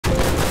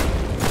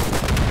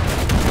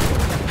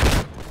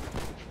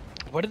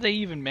What did they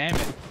even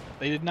mammon?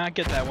 They did not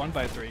get that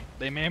 1x3.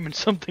 They mammoned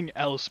something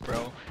else,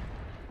 bro.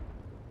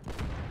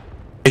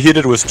 I hit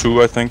it with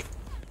 2, I think.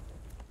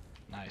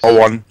 Nice. Or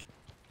 1.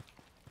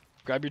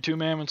 Grab your 2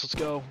 mammons, let's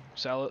go.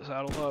 Saddle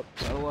up,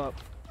 saddle up.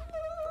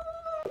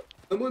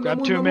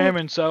 Grab 2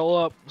 mammons, saddle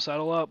up,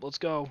 let's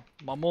go.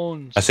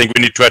 Mamons. I think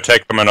we need to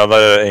attack from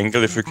another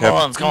angle if we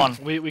can. Come on.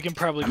 We can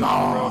probably go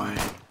on the road.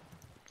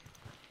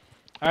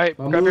 Alright,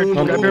 grab your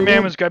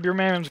mammons, grab your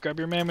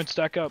mammons,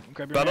 stack up.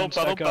 Grab your mammons,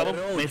 stack up.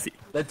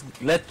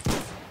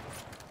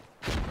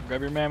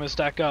 Grab your mammons,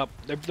 stack up.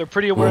 They're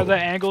pretty aware of that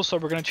angle, so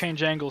we're gonna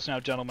change angles now,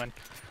 gentlemen.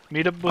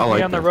 Meet up with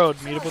me on the road.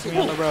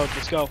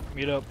 Let's go.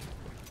 Meet up.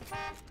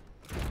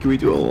 Can we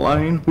do a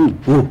line?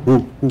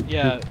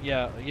 Yeah,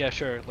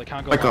 sure. Like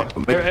Congo line.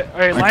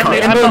 Alright, line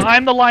leader.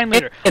 I'm the line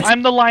leader.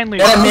 I'm the line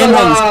leader.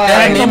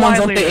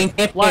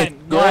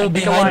 Go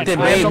behind the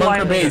base,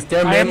 bunker base.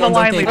 I am the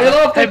line leader.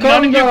 Hey,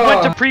 none of you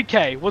went to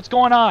pre-K. What's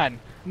going on?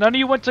 None of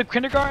you went to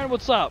kindergarten?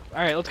 What's up?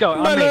 Alright, let's go.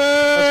 On me.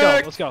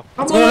 Let's go.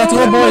 Let's go, boy. Let's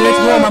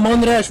go.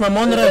 Mamon rush. Let's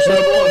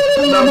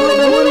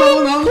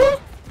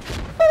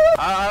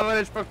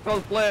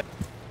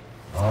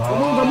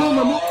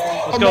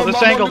go.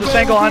 This angle.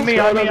 On me.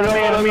 Left.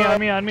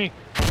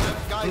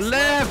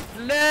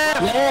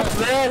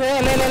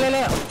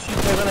 Shit,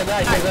 they're gonna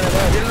die.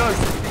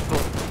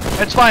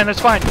 It's fine. Hit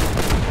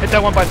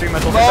that 1x3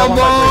 mental.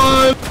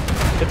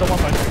 Hit the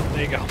 1x3.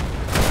 There you go.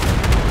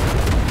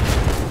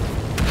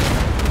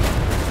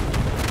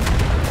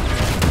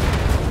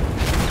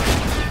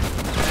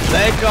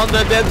 Take on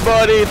the dead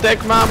body!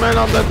 Take my man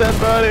on the dead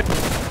body!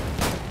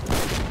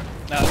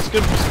 Now it's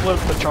good to split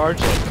up the charge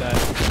like that.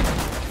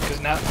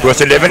 Because now Because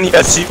 11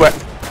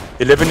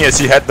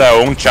 ESC had their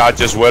own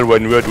charge as well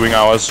when we were doing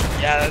ours.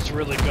 Yeah, that's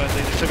really good.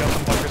 They took out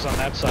some bunkers on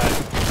that side.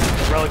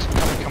 The relic's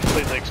becoming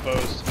completely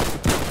exposed.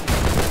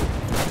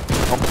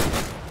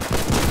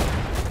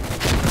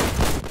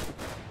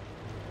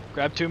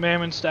 Grab 2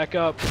 mammons, stack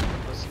up.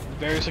 That's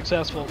very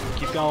successful.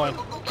 Keep going.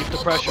 Keep the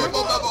pressure.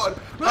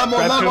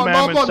 Grab 2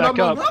 mammons, stack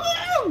up.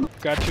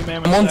 Grab 2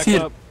 mammons,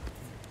 stack up.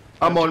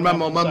 Mamon.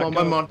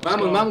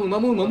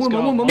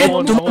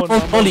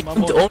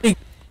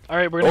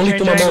 Alright, we're gonna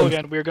change angle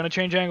again. We're gonna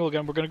change angle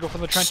again. We're gonna go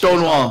from the trench.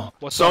 Stonewall.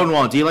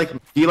 Do you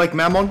like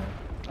Mammon?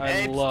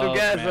 I love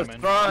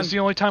Mammon. This is the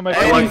only time I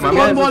play Mammon.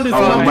 I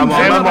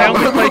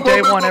only play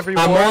day 1 every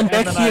war. Mamon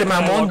back here.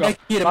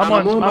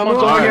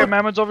 Mammon's over here.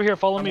 Mammon's over here.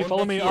 Follow me.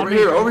 Over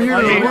here.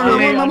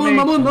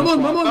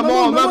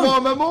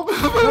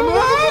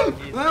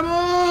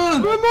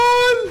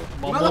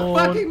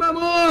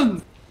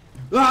 Mamon.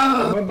 Go.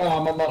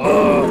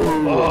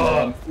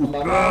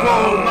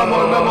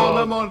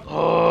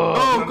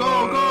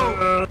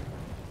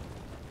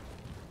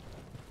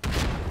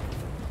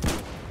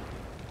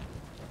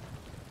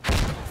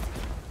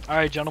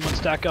 Alright, gentlemen,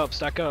 stack up.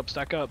 Let's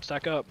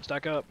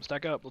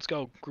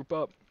go. Group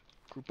up.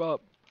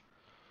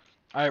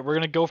 Alright, we're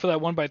gonna go for that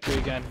 1x3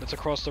 again. It's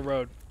across the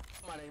road.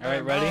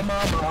 Alright, ready? On me.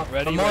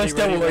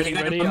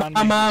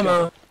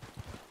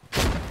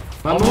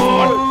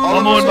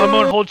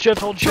 Mamon, hold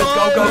shift, go.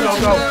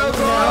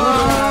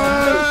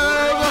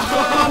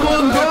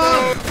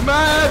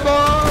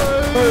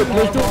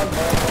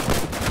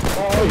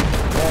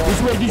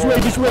 This way.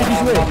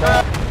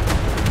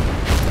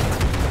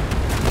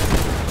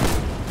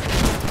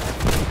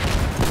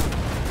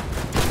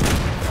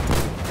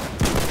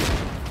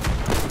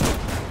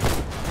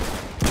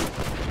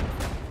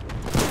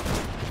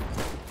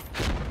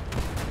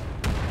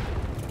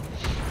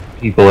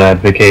 People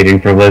advocating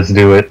for let's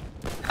do it.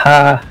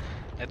 Ha!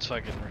 That's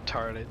fucking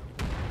retarded.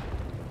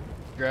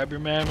 Grab your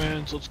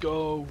mammons, let's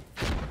go.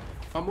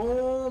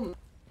 Mamons.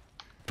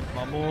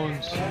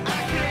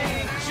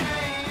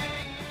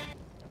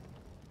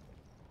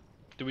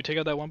 Did we take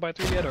out that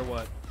 1x3 yet or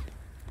what?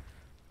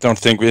 Don't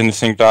think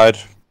anything died.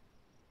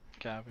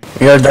 Copy.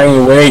 We are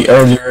dying way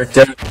earlier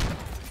than.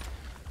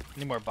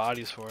 Need more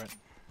bodies for it.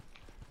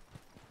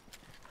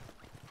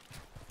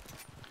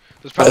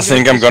 I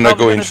think I'm gonna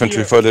go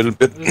infantry for a little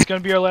bit. This is gonna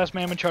be our last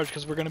mammon charge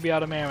because we're gonna be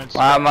out of mammons.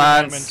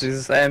 Mammons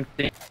is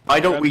empty. Why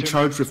don't we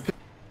charge with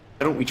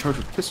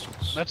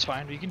pistols? That's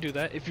fine, you can do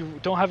that. If you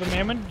don't have a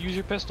mammon, use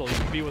your pistol. You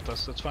can be with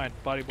us, that's fine.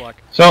 Body block.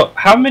 So,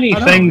 how many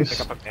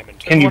things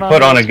can you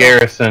put on a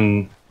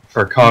garrison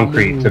for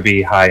concrete to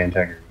be high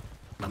integrity?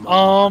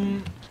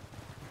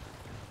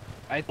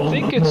 I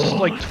think it's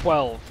like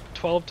 12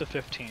 to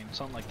 15,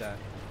 something like that.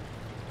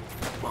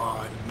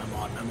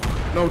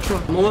 No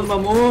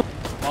trouble.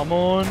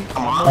 Mamon.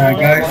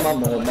 Guys,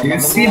 do you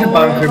see the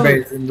bunker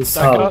base in the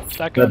south?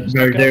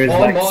 Where there's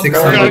like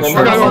 600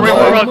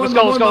 Let's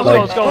go. Go.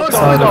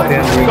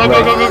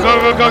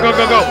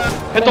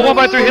 Hit the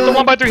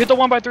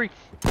 1x3.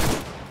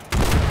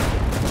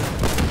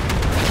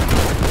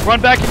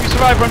 Run back if you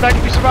survive. I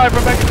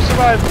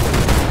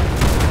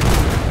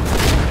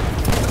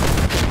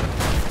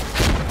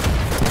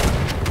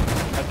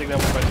think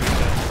that 1x3 is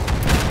dead.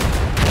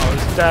 Oh,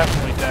 it's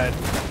definitely dead.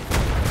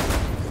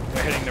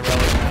 We're hitting the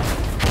relic now.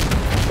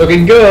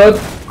 Looking good!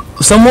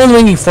 Someone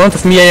went in front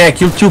of me and I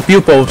killed 2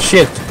 people,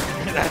 shit.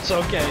 That's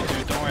okay,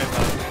 dude.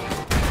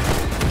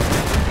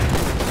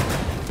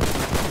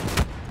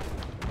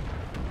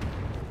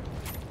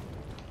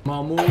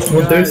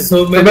 Well, there's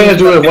so We're many. gonna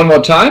do it one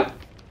more time.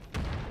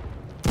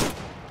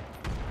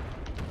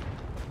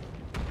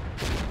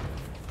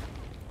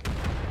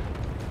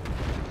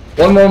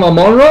 One more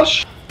Mammon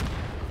rush.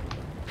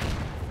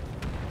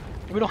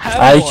 We don't have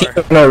I more. keep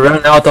gonna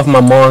run out of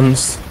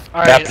Mammons.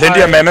 All There are right,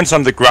 plenty of Mammons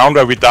on the ground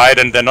where we died,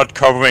 and they're not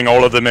covering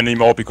all of them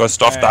anymore because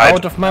stuff died.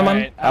 Out of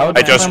Mammon. Alright,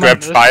 I just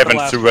grabbed 5 and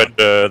threw at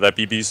the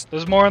BBs.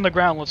 There's more on the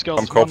ground. Let's go.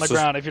 Some There's more on the corpses.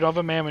 ground. If you don't have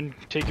a mammon,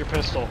 take your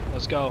pistol.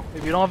 Let's go.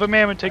 If you don't have a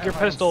mammon, take your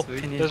pistol.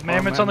 There's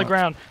mammons on the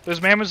ground.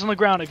 There's mammons on the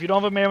ground. If you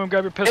don't have a mammon,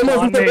 grab your pistol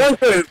on me.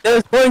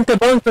 There's point the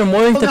bunker,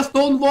 point the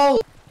stone wall.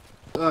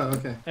 Oh,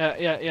 okay.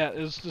 Yeah.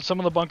 There's some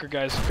of the bunker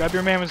guys. Grab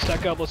your mammon,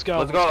 stack up. Let's go.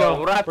 Let's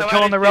go. We're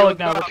killing the relic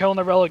now. We're killing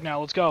the relic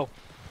now. Let's go.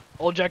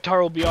 Old Jack Tar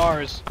will be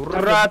ours.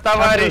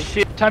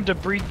 Time to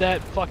breed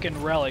that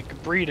fucking relic.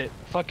 Breed it.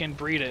 Fucking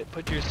breed it.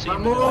 Put your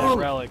semen in that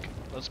relic.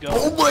 Let's go.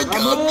 Oh my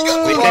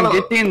god! We can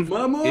get in.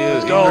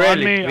 Let's go.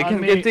 On me.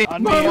 On me.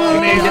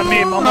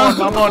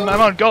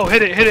 Mamon. Go.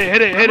 Hit it.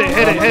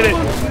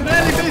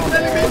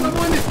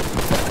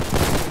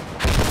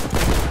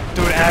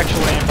 Dude, actual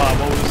aimbot.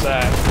 What was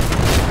that?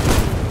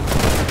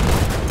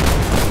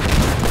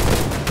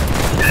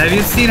 Have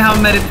you seen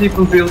how many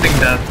people building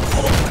that?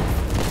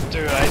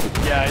 Dude, I see.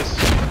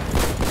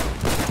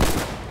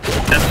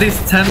 At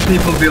least 10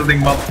 people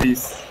building mob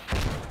piece.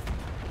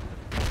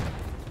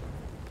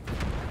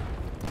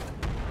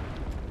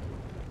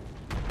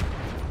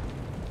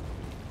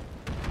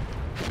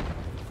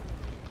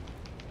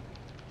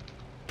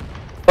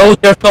 Oh,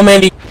 there's so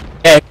many.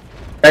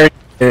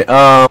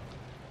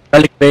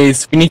 Relic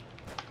base. We need.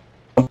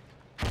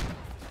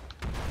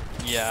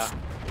 Yeah.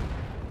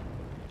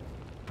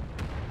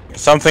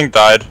 Something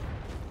died.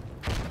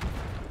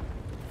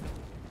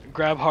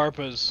 Grab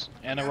harpas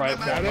and a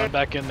rifle and run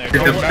back in there.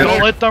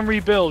 Don't let them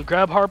rebuild.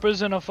 Grab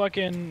harpas and a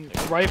fucking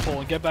rifle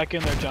and get back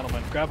in there,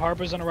 gentlemen. Grab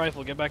harpas and a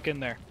rifle. Get back in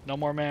there. No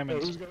more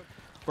mammons.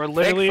 We're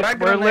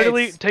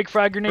literally take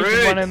frag grenades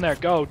and run in there.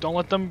 Go. Don't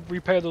let them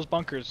repair those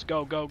bunkers.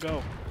 Go.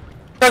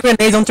 Frag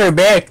grenades on their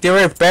back. They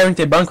were repairing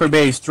the bunker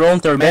base. Throw on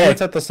their back.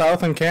 It's at the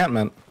south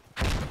encampment.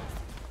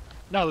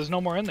 No, there's no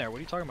more in there. What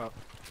are you talking about?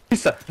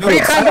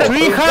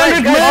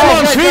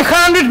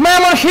 300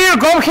 mammons here!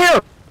 Go here!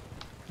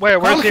 Where?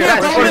 Where's here?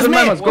 Where's the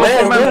mammons? Go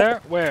for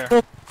mammons. Where?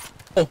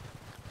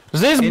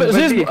 This,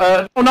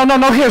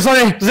 no, here,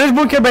 sorry. This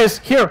bunker base.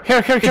 Here.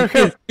 Here. Go.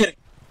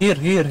 Yes,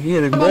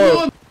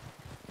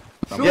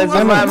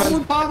 the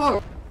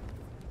mammons.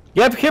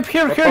 Yep,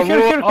 here. Go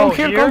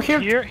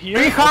here.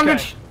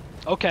 300.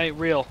 Okay,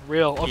 real.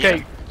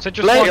 Okay, sit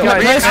your Let's spawn,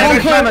 guys.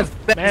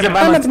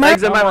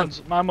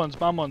 mammons.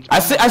 Mammons. I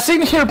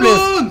sing here,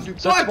 please.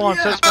 Set spawn.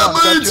 Grab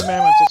 2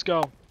 mammons. Let's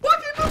go.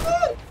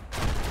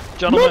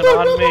 Gentlemen,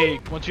 on me.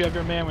 Once you have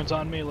your mammons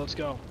on me, let's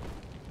go.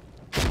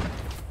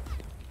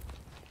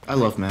 I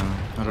love Mammon.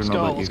 I don't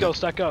know about you. Let's go.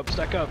 Stack up.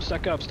 Let's go.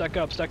 Stack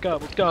up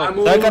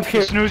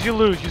here. You snooze, you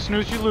lose.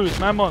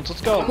 Mammons,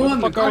 let's go. Where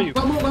the fuck are you?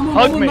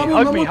 Hug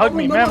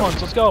me. Mammons,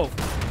 let's go.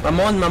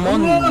 Mammon, let's go.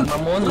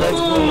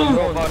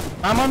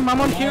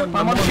 Mammon here.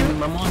 Mammons, let's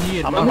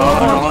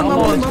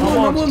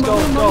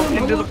go.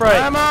 Into the fray.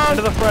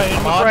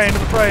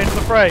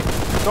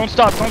 Don't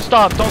stop.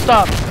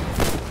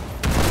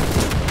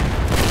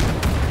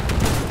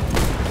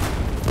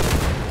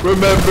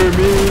 Remember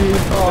me.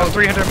 There's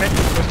 300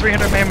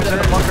 mammons in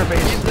the bunker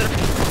base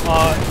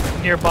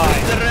nearby.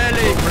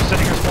 We're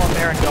sitting our spawn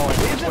there and going.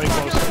 It's way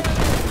closer.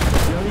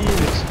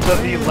 It's to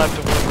the left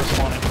of where we're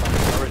spawning from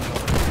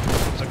originally.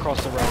 It's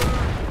across the road.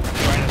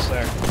 Join us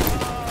there.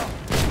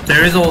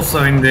 There is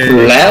also in the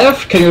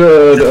Left? Can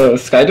you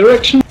sky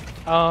direction?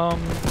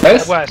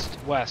 West?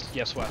 West.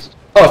 Yes, west.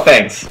 Oh,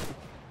 thanks.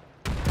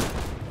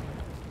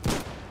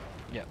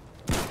 Yep.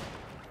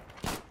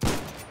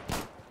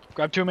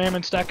 Grab 2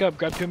 mammons, stack up.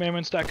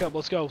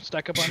 Let's go.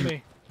 Stack up on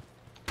me.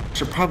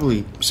 Should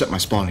probably set my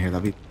spawn here.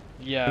 That'd be.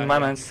 Yeah.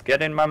 Mammons,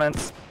 get in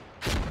mammons.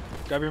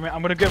 Grab your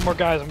I'm gonna get more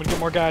guys.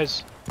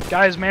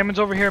 Guys, mammons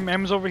over here.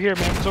 Mammons over here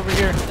to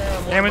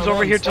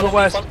the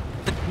west.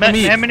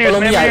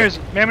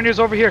 Mammoneers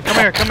over here.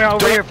 Come here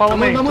over here. Follow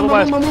me to the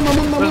west.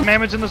 There's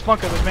mammons in this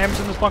bunker.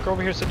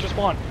 Over here. Sit your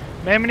spawn.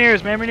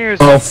 Mammoneers.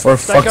 Oh, for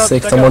fuck's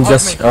sake! Someone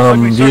just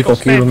vehicle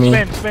killed me.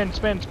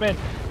 Spin.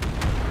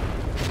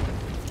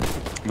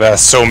 There are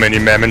so many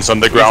mammons on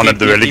the ground at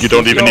the relic, you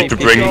don't even need to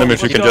bring them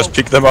if you can just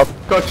pick them up.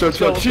 Gotcha.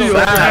 Take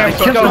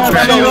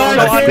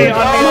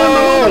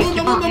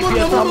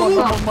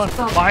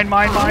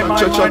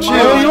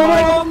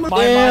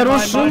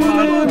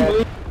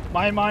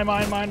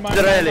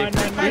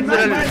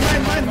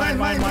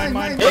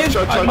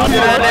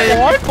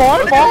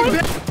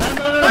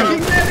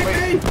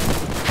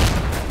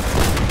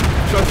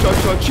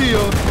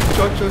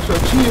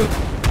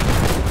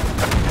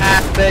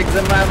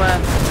the mama.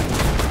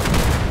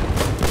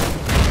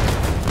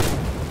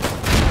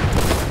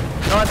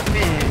 Not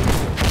me.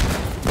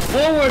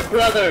 Forward,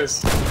 brothers.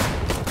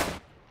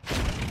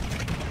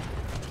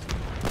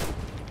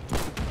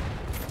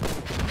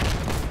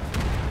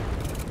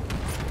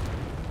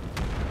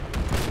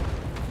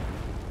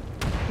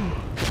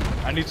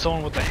 I I need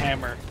someone with a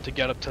hammer to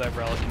get up to that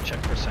relic and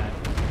check percent.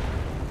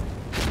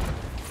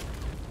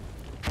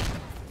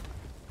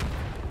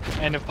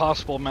 And if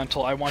possible,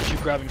 Mental, I want you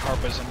grabbing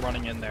Harpas and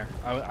running in there.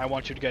 I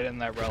want you to get in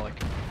that relic.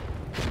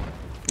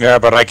 Yeah,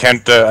 but I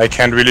can't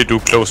really do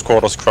close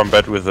quarters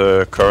combat with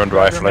the current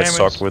rifle. I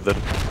suck with it.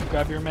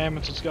 Grab your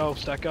mammoths, let's go,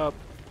 stack up.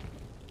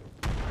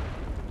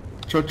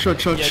 Chill.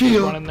 Just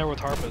run in there with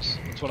Harpas.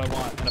 That's what I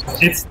want.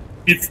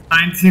 It's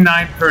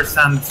 99%.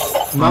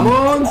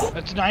 Mamon!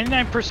 That's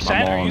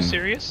 99%? Are you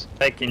serious?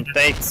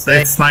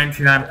 It's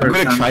 99%. I'm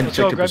gonna try to Let's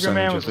check go, the grab your percentage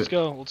mammoths, of let's it.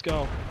 go, let's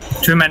go.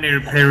 Too many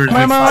repairers.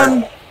 Come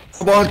on!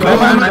 We're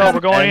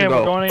going in.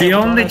 The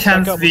only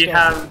chance we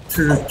have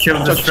to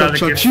kill this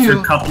relic is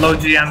to cut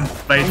Logi and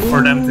wait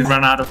for them to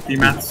run out of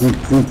D-mats.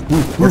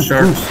 For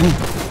sure.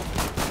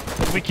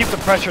 If we keep the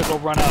pressure, they'll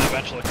run out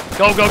eventually.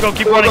 Go,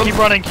 keep running,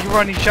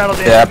 Shadow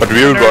Dance. Yeah, but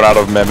we will run out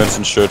of mammoths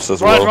and shirts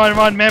as well.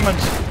 Run,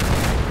 mammoths.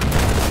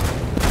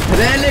 We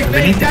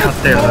need to cut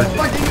their Logi.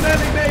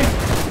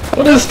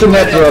 What is the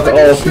network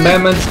of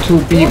mammoths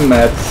to beam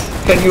mats?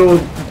 Can you...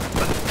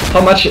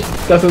 How much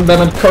does a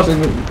mammoth cost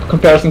in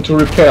comparison to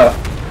repair?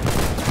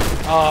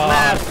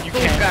 You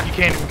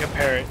can't even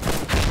compare it.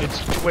 It's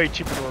way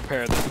cheaper to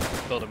repair than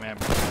build a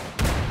mammoth.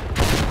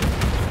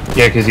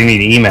 Yeah, because you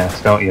need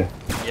EMAS, don't you?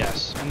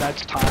 Yes, and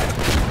that's time.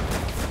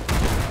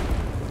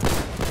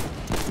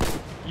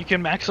 You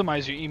can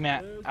maximize your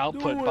EMAT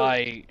output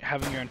by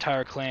having your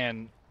entire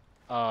clan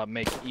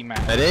make EMAT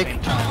at the same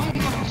time,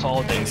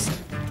 consolidated,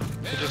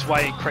 which is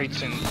why it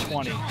crates in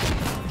 20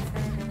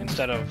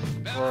 instead of,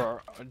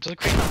 or does it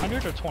crate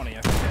 100 or 20?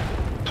 I forget.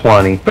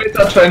 20. Crates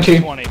at 20.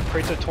 20.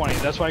 Crates at 20.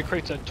 That's why it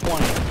crates at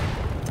 20.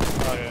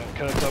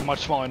 Because it's a much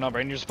smaller number,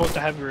 and you're supposed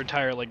to have your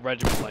entire like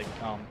regiment like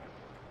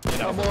you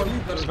know,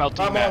 smelt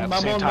EMAT at the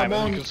same time,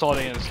 and you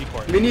consolidate in the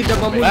seaport. We need the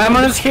Mamon.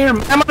 Mammon is here!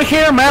 Grab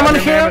your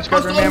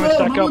mammoth,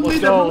 stack up, let's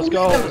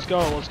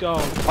go.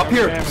 Up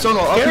here, Sono,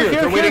 up here.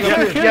 They're waiting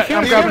up here. Yeah,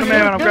 I'm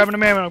grabbing a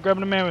mammoth.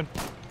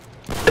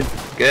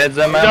 Good,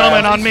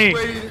 Gentlemen, on me.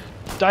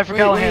 Die for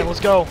Callahan, let's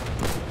go.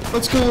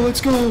 Let's go.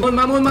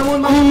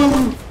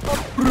 Mamon.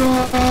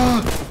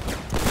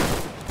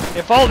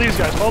 Yeah, follow these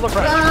guys, follow the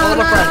French.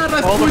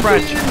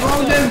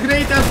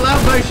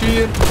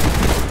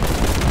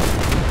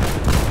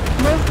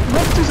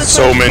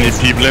 So many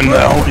people in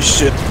there, holy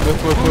shit.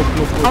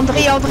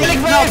 André, non, bougez de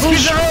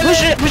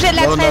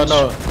la trench.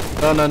 No.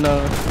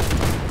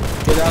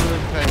 Get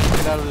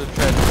out of the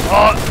trench.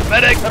 Oh,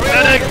 medic!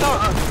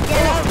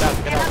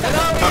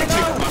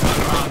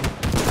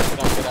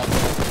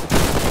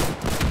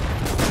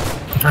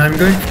 I'm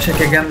going to check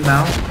again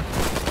now.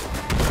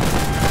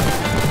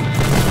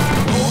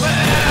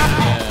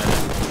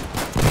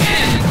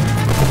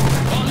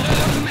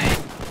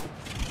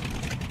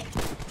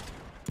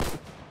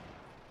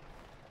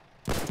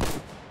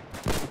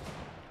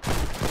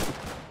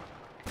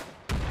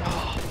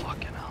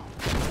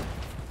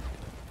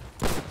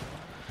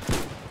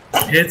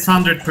 It's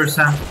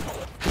 100%.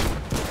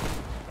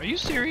 Are you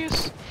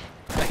serious?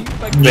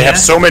 They have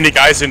so many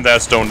guys in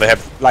there, Stone. They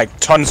have like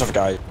tons of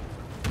guys.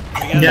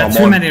 Yeah,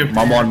 too many.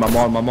 Mamon.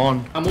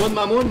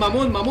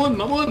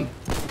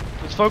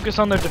 Let's focus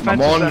on their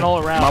defenses and all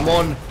around.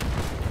 Mamon.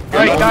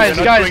 Alright, guys.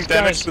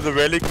 To the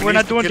relic. We're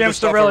not doing damage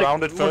to the relic.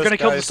 We're gonna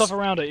kill the guys. stuff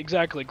around it.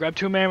 Exactly. Grab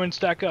 2 mammoths,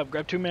 stack up.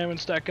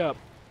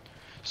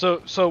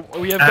 So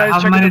we have guys how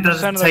checking many the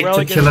does percent it of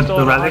the take to relic. kill It's the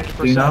still relic?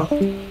 Do you know?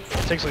 100%.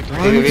 It takes like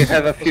 3 We days.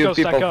 have a few Let's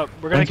go, stack people. up.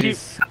 We're gonna keep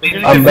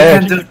I'm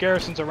dead. the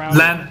garrisons around.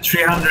 Land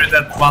 300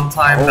 at one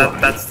time.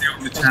 That's the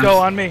only chance. Let's go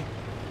on me.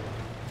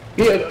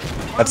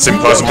 That's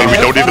impossible. We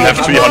don't even have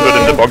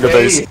 300 in the bunker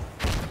base.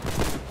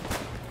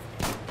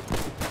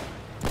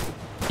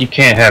 You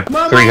can't have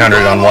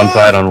 300 on one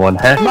side on one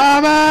head.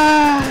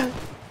 I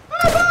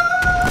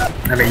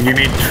mean, you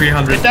need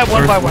 300. Hit that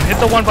 1 by 1. Hit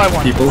the 1 by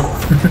 1. People.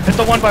 Hit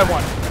the 1 by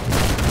 1.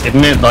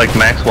 Isn't it like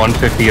max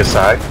 150 a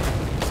side?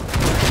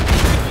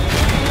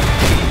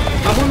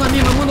 Mamon on me.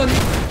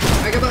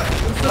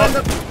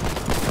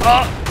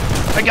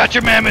 I got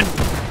your mammon.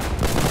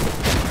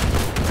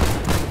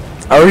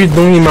 Are we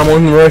doing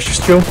Mamon rush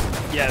still?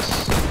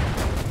 Yes.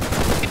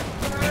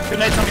 Good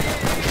night, Tommy.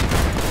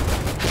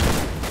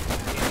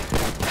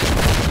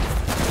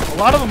 A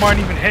lot of them aren't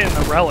even hitting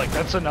the relic.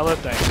 That's another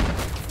thing.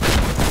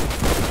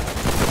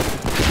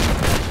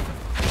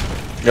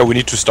 Yeah, we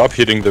need to stop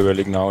hitting the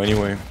relic now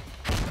anyway.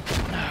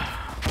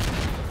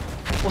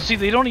 Well, see,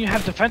 they don't even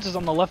have defenses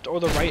on the left or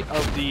the right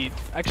of the...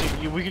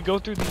 Actually, we could go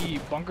through the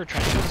bunker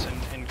trenches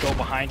and go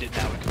behind it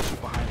now. We can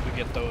shoot behind. We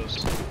get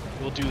those.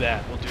 We'll do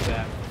that.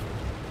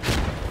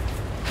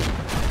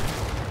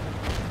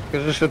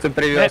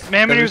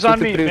 Mammoneers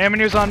on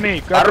me.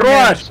 Grab your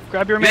mammoons.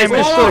 Grab your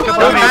mammoons.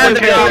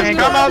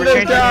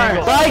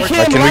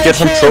 Can we get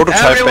some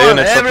prototype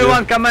bayonets up here?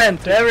 Everyone come in.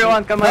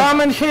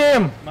 Mammoons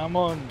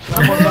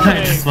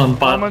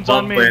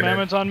on me.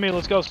 Mammoons on me.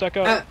 Let's go. Stack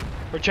up.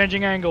 We're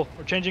changing angle.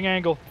 We're changing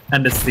angle.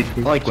 And the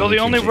sticky. So the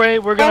only way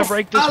we're gonna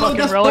break this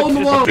fucking relic is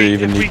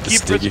if we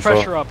keep this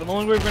pressure up. And the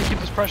only way we're gonna keep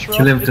this pressure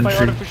up is by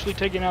artificially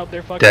taking out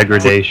their fucking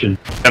degradation.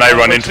 And I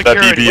run into that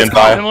DB and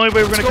die. And the only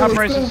way we're gonna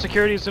compromise the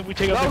security is if we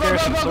take out their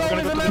garrison. So we're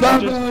gonna go to the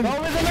trenches.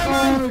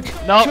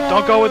 No,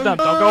 don't go with them.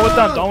 Don't go with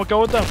them. Don't go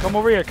with them. Come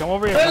over here. Come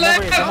over here. Come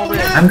over here. Come over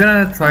here. I'm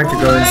gonna try to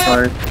go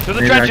inside. To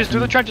the trenches. To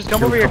the trenches.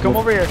 Come over here. Come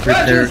over here.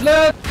 Trenches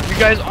left! You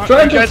guys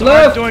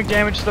aren't doing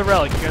damage to the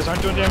relic. You guys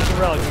aren't doing damage to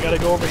the relic. We gotta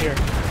go over here.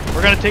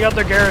 We're gonna take out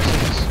their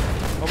garrisons.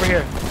 Over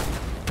here.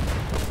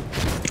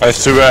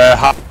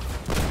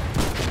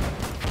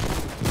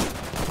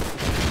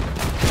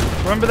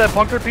 Remember that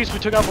bunker piece we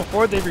took out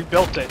before? They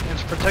rebuilt it.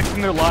 It's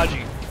protecting their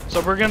logi.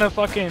 So we're gonna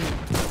fucking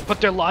put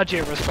their logi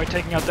at risk by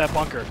taking out that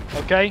bunker.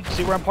 Okay?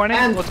 See where I'm pointing?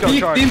 Let's go,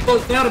 charge.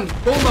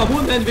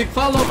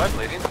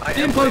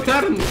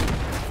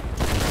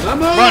 Run,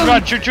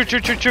 run, shoot, shoot,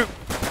 shoot, shoot, shoot.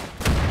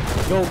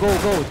 Go, go,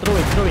 go, throw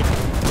it, throw it.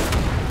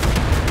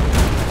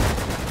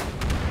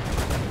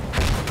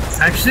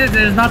 Actually,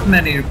 there's not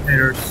many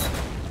repairs.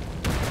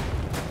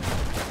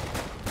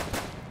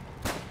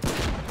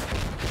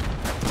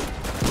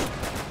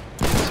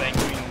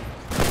 Sanguine,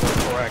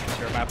 you're correct.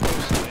 Your map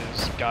post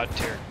is god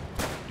tier.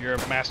 You're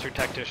a master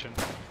tactician.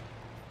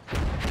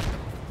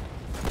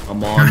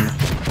 I'm on.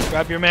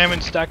 Grab your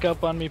mammon, stack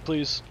up on me,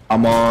 please.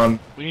 I'm on.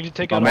 We need to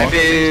take out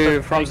maybe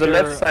from the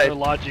left side. Their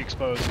logi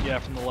exposed. Yeah,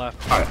 from the left.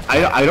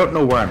 I don't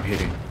know where I'm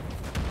hitting.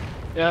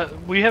 Yeah,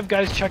 we have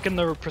guys checking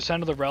the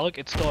percent of the relic.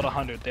 It's still at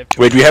 100. They have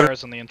Wait, we have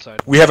on the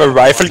inside. We have a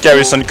rifle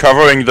garrison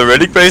covering the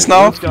relic base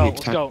now. Let's go.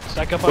 Let's go.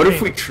 Stack up on me. What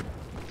if we?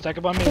 Stack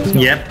up on me. Let's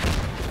go. Yep.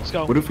 Let's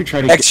go. What if we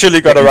try to?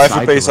 Actually, got a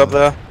rifle base up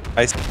there.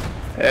 Nice.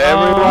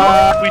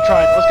 Everyone. We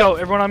tried. Let's go.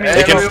 Everyone on me.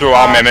 They can throw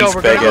our mammons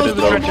back at it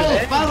though.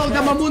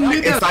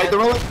 Inside the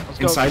relic.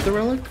 Inside the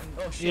relic.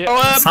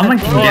 Yeah. Someone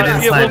can get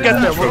inside. Yeah, we'll get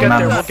there. We'll get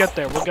there. We'll get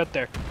there. We'll get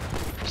there.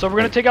 So we're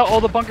gonna take out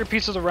all the bunker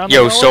pieces around the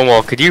relic.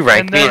 Stonewall, could you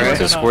rank me in then-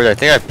 Discord? I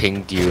think I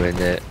pinged you in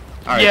it.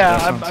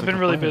 Yeah, I've been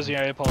really busy.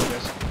 I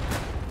apologize.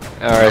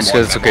 Alright, it's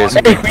good. It's okay. It's Hey,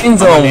 okay. Green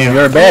Zone,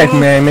 you're back,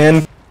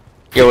 man.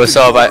 Yo, what's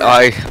up?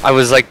 I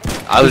was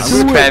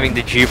spamming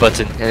the G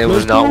button and it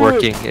was not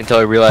working until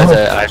I realized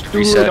that I have to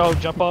reset. Go,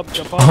 jump up,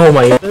 jump up. Oh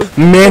my god.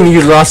 Man,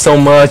 you lost so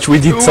much. We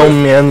did so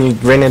many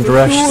grenade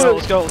rush.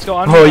 Let's go, let's go.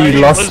 On Oh, me, you on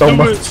me. lost Let's so do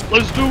much. it.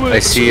 Let's do it. I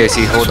see.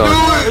 Hold on.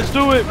 Let's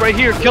do it. Right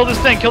here. Kill this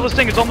thing. Kill this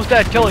thing. It's almost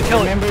dead. Kill it.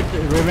 Kill it.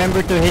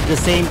 Remember to hit the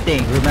same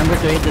thing. Remember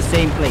to hit the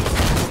same place.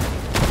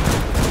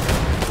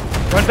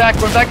 Run back.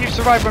 Run back. You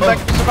survive. Run back.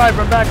 You survive.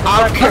 Run back.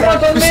 Run back.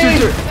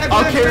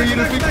 I'll carry you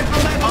to the.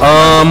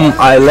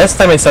 Last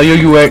time I saw you,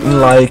 you were in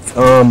like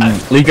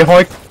Legion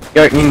Horde.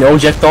 You're in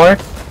Ojector.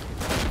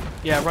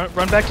 Yeah.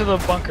 Run back to the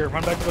bunker.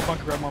 Run back to the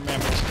bunker. Grab more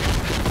mammals.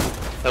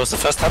 That was the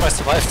first time I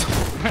survived.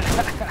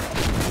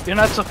 You're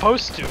not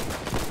supposed to.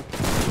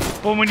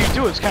 But when you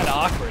do, it's kind of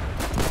awkward.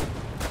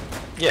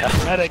 Yeah.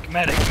 Medic.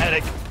 Medic.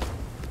 Medic.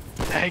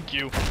 Thank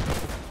you.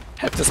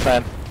 Help this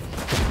man.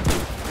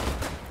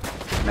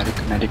 Medic.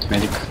 Thank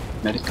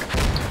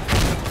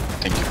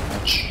you very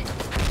much.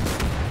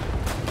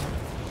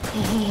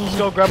 Let's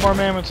go. Grab more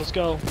mammoths. Let's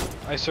go.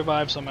 I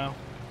survived somehow.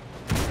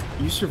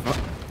 You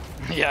survived.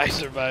 Yeah, I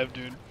survived,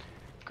 dude.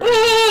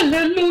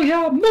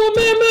 Hallelujah! More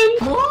mammon!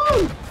 Come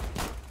on!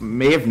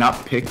 May have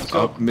not picked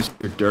up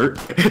Mr. Dirt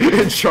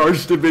and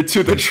charged him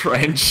into the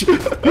trench.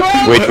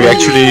 Wait, we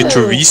actually need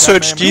to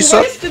research these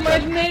up?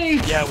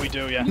 Yeah, we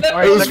do, yeah.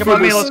 Alright, second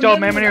on me, let's go.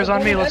 Mammoneers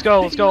on me, let's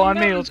go. Let's go, on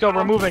me, let's go.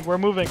 We're moving,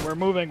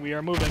 we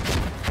are moving.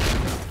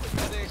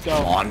 Let's go.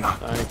 On.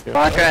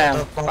 Fuck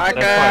him.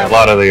 A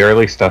lot of the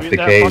early stuff That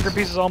decays. bunker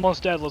piece is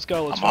almost dead. Let's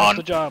go. Let's finish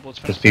the job. Let's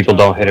finish Because people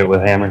don't hit it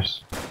with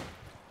hammers.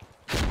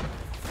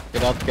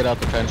 Get out the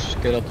trench.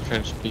 Get out the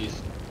trench,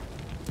 please.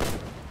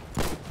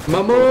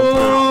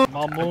 Mamoon!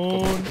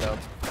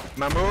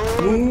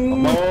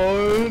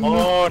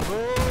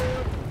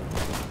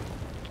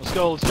 Let's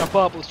go, let's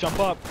jump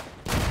up,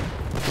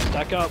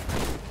 Stack up.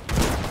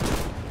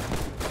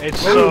 It's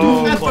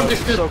so close,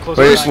 so close.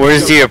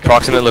 Where's the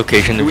approximate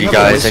location of you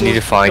guys? I need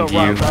to find you.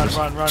 Run.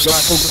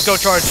 Let's go,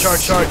 charge.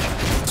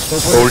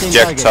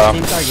 Ojector.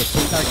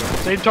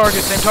 Same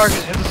target.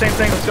 Hit the same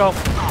thing, let's go.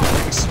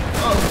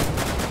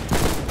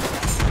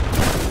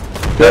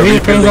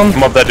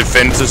 Some of the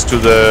defenses to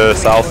the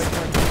south.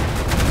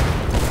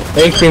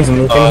 Hey,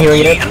 Crimson, you can hear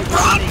yet?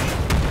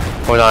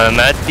 Hold on, I'm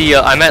at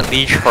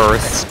Leech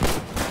Hearth.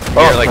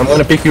 Oh, like, I'm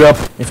gonna pick you up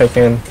if I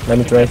can. Let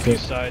me try to.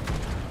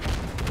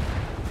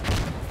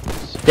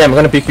 Yeah, I'm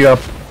gonna pick you up.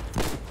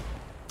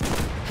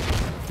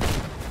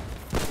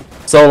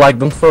 So, like,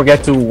 don't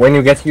forget to, when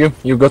you get here,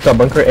 you go to a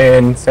bunker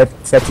and set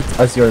it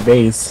as your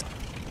base.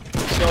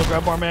 Let's go,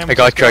 grab more mammals.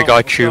 I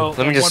got you.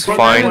 Let me just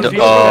find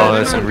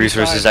some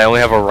resources. I only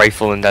have a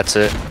rifle and that's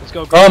it.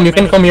 You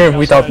can come here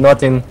without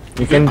nothing.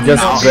 You can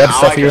just grab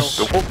stuff here.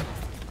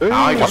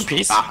 One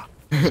piece.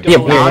 Yeah,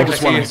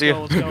 let's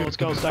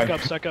go. Stack up.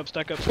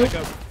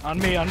 On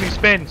me.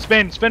 Spin,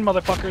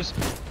 motherfuckers.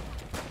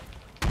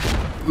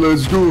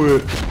 Let's do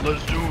it.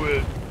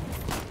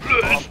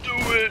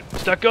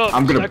 Stack up.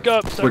 I'm gonna Stack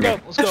up. Stack bring up.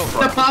 it. Let's go.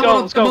 Let's go.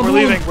 Let's go. We're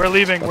leaving. We're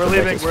leaving. We're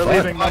leaving. We're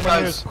leaving. No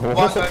more news.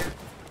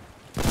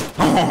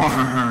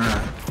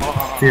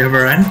 Do you have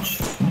a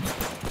wrench?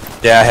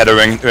 Yeah, I had a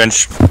wrench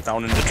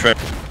down in the train.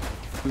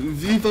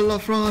 Viva la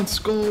France!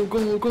 Go,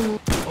 go, go!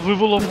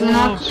 Viva la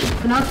France!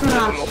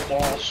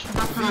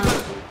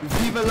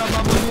 Viva la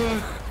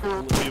Mamoneur!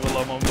 Viva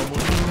la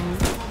Mamoneur!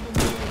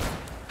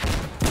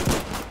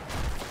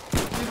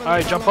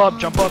 Alright, jump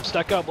up,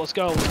 stack up, let's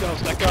go,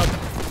 stack up.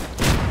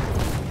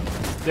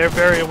 They're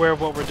very aware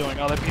of what we're doing.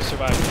 Oh, that piece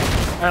survived.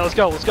 Alright, let's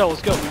go. We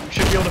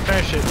should be able to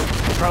finish it.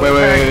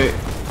 Wait.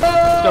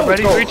 Let's go,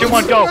 ready? 3, 2,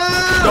 1, go!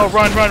 Go,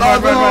 run!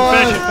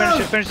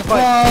 Finish the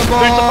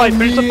fight!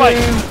 Finish the fight!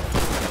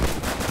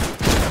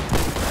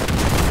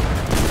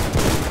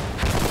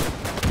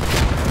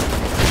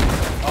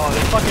 Oh,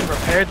 they fucking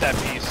repaired that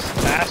piece.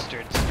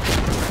 Bastards.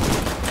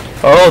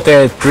 Oh,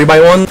 the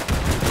 3x1?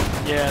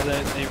 Yeah,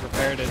 they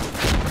repaired it.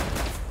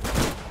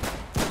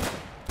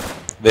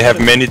 They have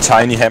many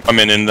tiny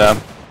hammermen in there.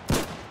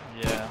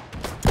 Yeah.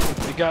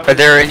 Are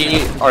there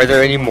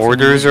any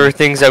mortars or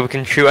things that we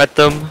can shoot at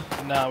them?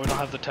 No, we don't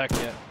have the tech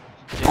yet.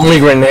 Only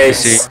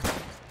grenades. Yeah,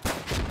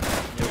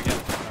 we get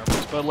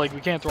harpers, but like we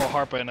can't throw a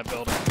harpa in a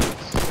building.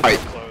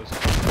 It's closed.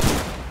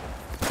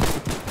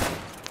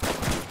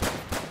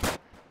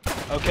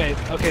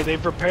 Okay,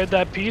 they've repaired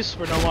that piece.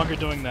 We're no longer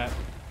doing that.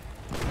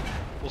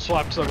 We'll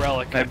swap to the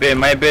relic. Maybe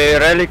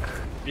relic.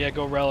 Yeah,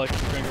 go relic.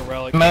 We're gonna go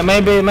relic.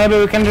 Maybe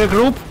we can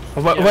regroup.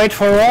 Yeah. Wait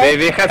for all.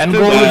 Maybe we have and to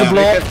go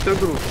with the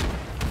block.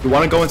 You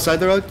wanna go inside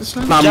the relic this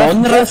time?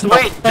 Just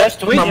wait.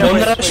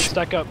 Wait,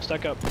 stack up.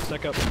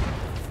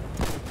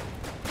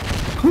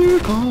 Here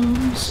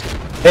comes.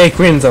 Hey,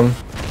 Crimson.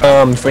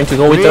 Trying to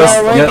go with We us?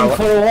 are waiting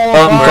for all.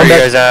 Where are you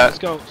guys at? Let's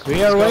go.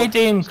 We are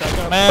waiting. Stack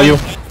up. Man. Are you?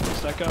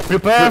 Stack up.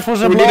 Prepare for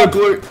the We block.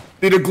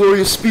 need a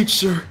glorious speech,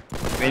 sir.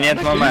 We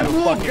need moment.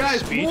 Fucking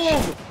speech.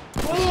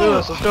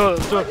 Let's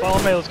do it. Follow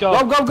me. Let's go.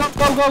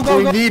 All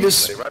we need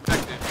is.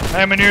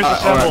 Mammoniers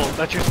assemble.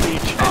 That's your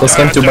speech. Let's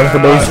come to bunker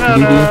base.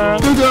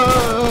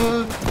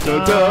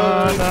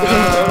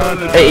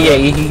 Hey, yeah,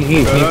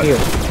 here.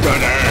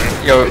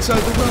 Yo.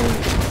 Inside the relic.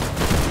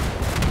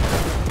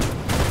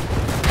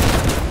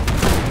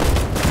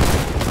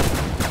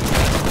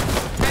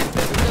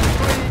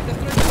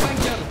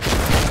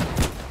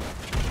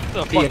 This is a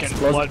fucking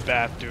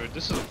bloodbath, dude.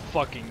 This is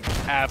fucking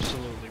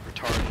absolutely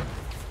retarded.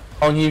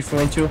 On here if you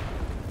want to.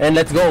 And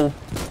let's go.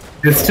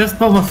 It's just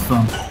bubble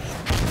stone.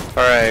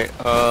 Alright,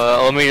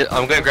 I'm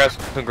gonna grab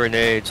some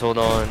grenades, hold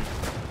on.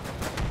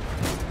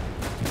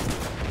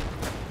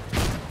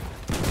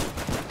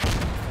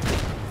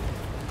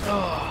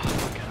 Oh,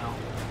 fucking hell.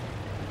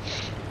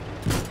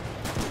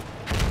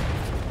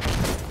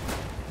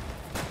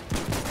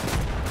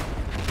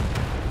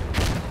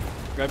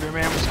 Grab your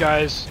mammoths,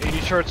 guys. 80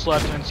 shirts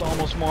left and it's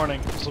almost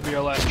morning. This will be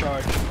our last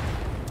charge.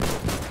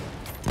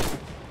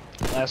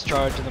 Last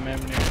charge of the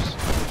Mammoneers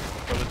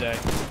for the day.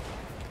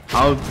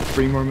 I'll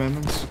 3 more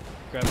amendments.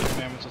 Grab your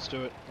mammoths, let's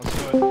do it.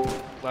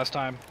 Last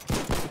time.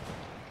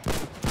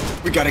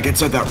 We gotta get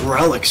inside that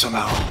relic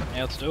somehow.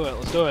 Yeah, let's do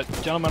it.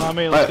 Gentlemen, on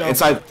me, let's go.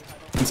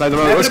 Inside the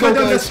relic. Let's go,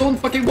 guys.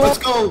 Let's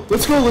go.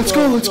 Let's do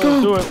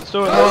it.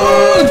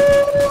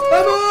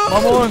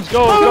 Mamoons,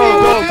 go.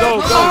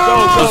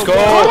 Let's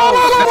go.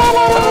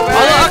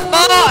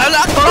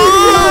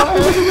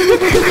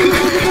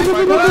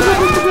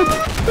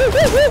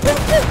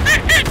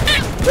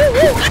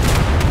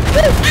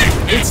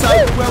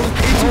 Inside the relic.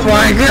 Oh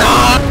my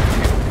god!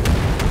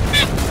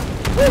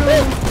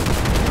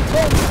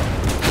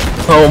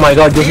 Oh my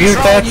god, did you hear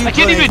that? I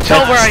can't even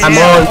tell where I am.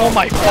 On. Oh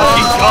my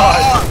fucking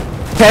god.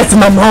 That's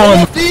my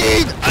mom.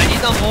 I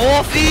need a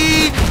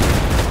morphine!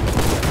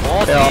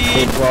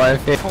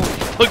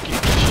 Fucking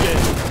shit.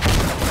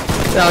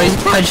 No, he's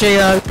punching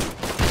us.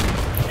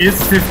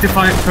 It's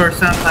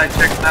 55%, I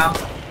check now.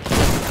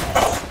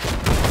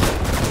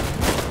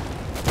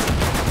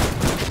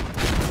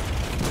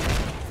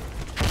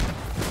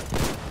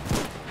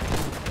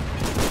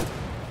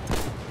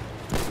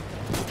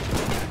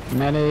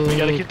 We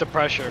gotta keep the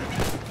pressure.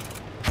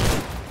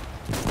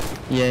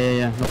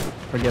 Yeah. No,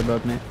 forget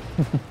about me.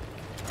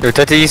 Yo,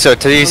 Tatiso,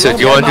 do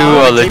you wanna do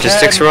a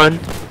logistics run?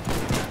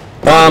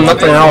 Not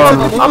for now,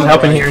 I'm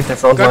helping here in the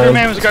front Grab your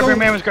line.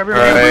 mammoths.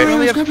 Alright. We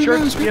only have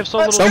shirts, we have so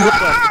little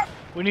shirts left.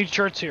 We need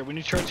shirts here,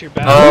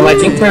 bad. I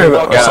think they're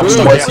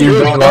once you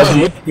bring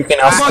logic, you can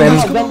ask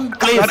them.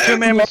 Grab 2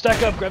 mammoths,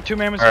 stack up. Let's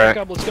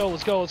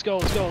go.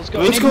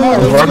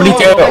 Probably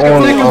get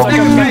on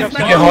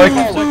your heart.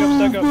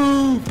 Stack up.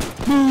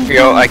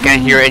 Yo, I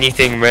can't hear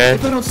anything, man.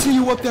 If I don't see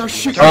you up there,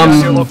 shit. They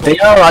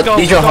are at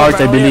your heart,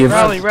 I believe.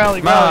 Rally.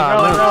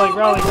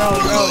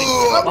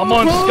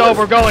 Mamoons, let's go,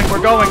 we're going.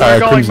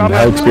 Crimson,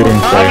 how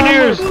experienced are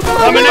you?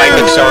 Mammoneers.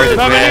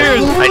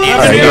 I need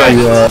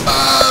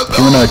If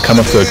you wanna come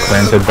up to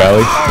Clan's Head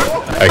Valley,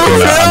 I'm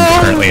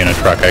currently in a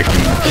truck, I can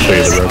show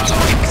you the ropes.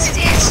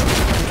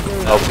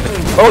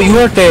 Oh, you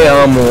are the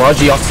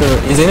Logi officer,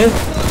 isn't it?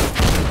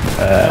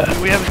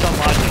 We haven't done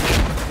logic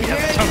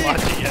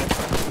yet.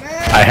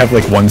 I have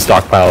like 1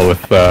 stockpile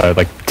with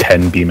like 10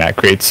 10 BMAT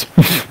crates.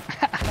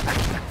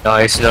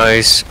 Nice,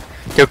 nice.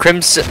 Yo,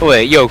 Crimson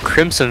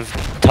Crimson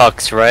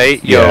Tux,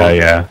 right? Yo,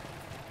 Yeah.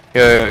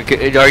 are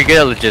you good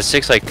at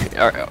logistics? Like,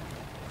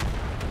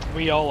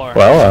 We all are.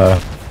 Well,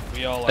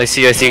 We all are. I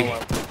see.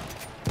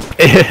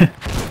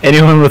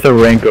 anyone with a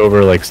rank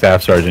over like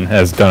staff sergeant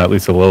has done at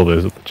least a little bit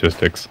of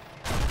logistics.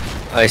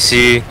 I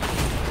see.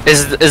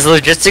 Is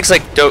logistics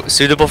like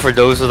suitable for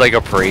those with like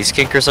a praise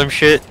kink or some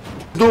shit?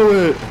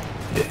 Do it.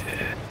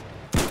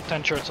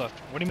 10 shirts left.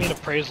 What do you mean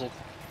appraisal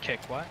kick?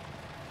 What?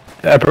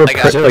 Never mind.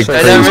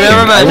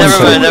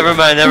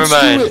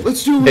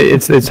 Let's do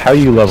it. It's how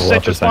you level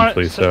up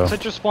essentially. So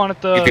Set your spawn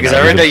at the because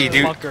I read that you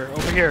do bunker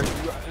over here.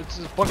 It's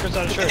bunker's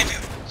out of shirt.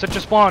 Set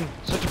your spawn.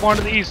 Set your spawn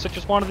to the east. Set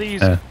your spawn to the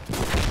east.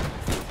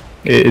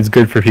 it's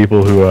good for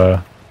people who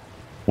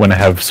want to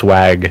have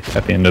swag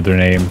at the end of their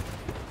name.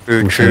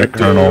 Lieutenant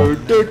Colonel.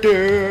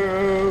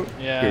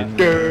 Yeah. I've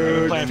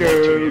been playing for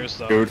 2 years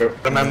though.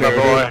 Remember,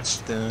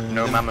 boys.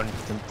 No mammon.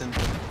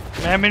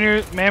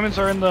 Mammons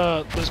are in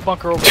this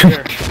bunker over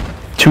here.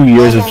 2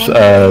 years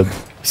of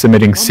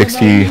submitting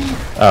 60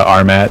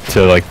 RMAT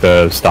to like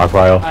the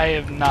stockpile. I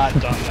have not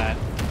done that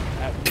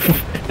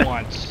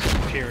once.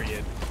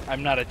 Period.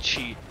 I'm not a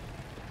cheat.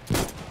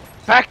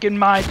 Back in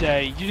my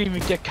day, you didn't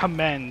even get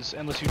commends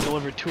unless you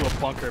delivered to a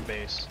bunker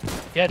base.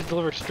 You had to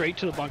deliver straight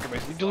to the bunker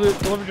base. You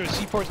delivered to a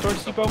seaport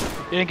storage depot,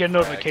 you didn't get a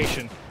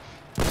notification.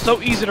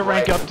 So easy to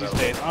rank up these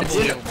days.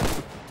 Unbelievable.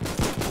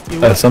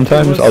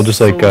 Sometimes I'll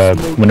just like,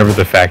 whenever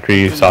the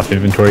factory soft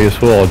inventory is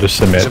full, I'll just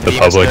submit the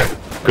public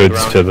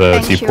goods to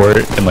the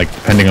seaport, and like,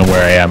 depending on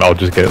where I am, I'll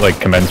just get like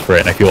commends for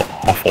it, and I feel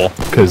awful,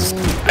 because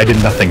I did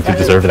nothing to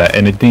deserve that,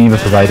 and it didn't even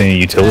provide any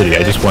utility.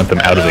 I just want them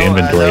out of the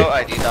inventory.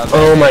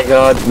 Oh my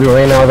god, we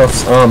ran out of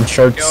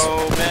shirts.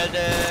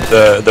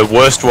 The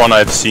worst one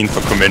I've seen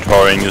for comment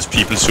whoring is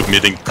people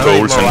submitting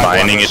coals and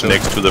mining it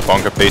next to the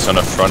bunker base on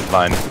a front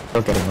line.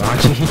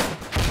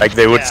 Like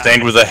they would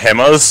stand with the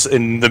hammers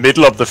in the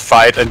middle of the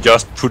fight and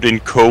just put in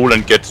coal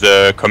and get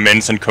the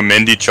comments and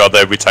commend each other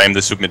every time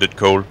they submitted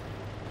coal.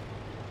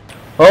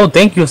 Oh,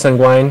 thank you,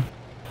 Sanguine.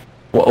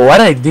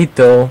 What I did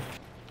though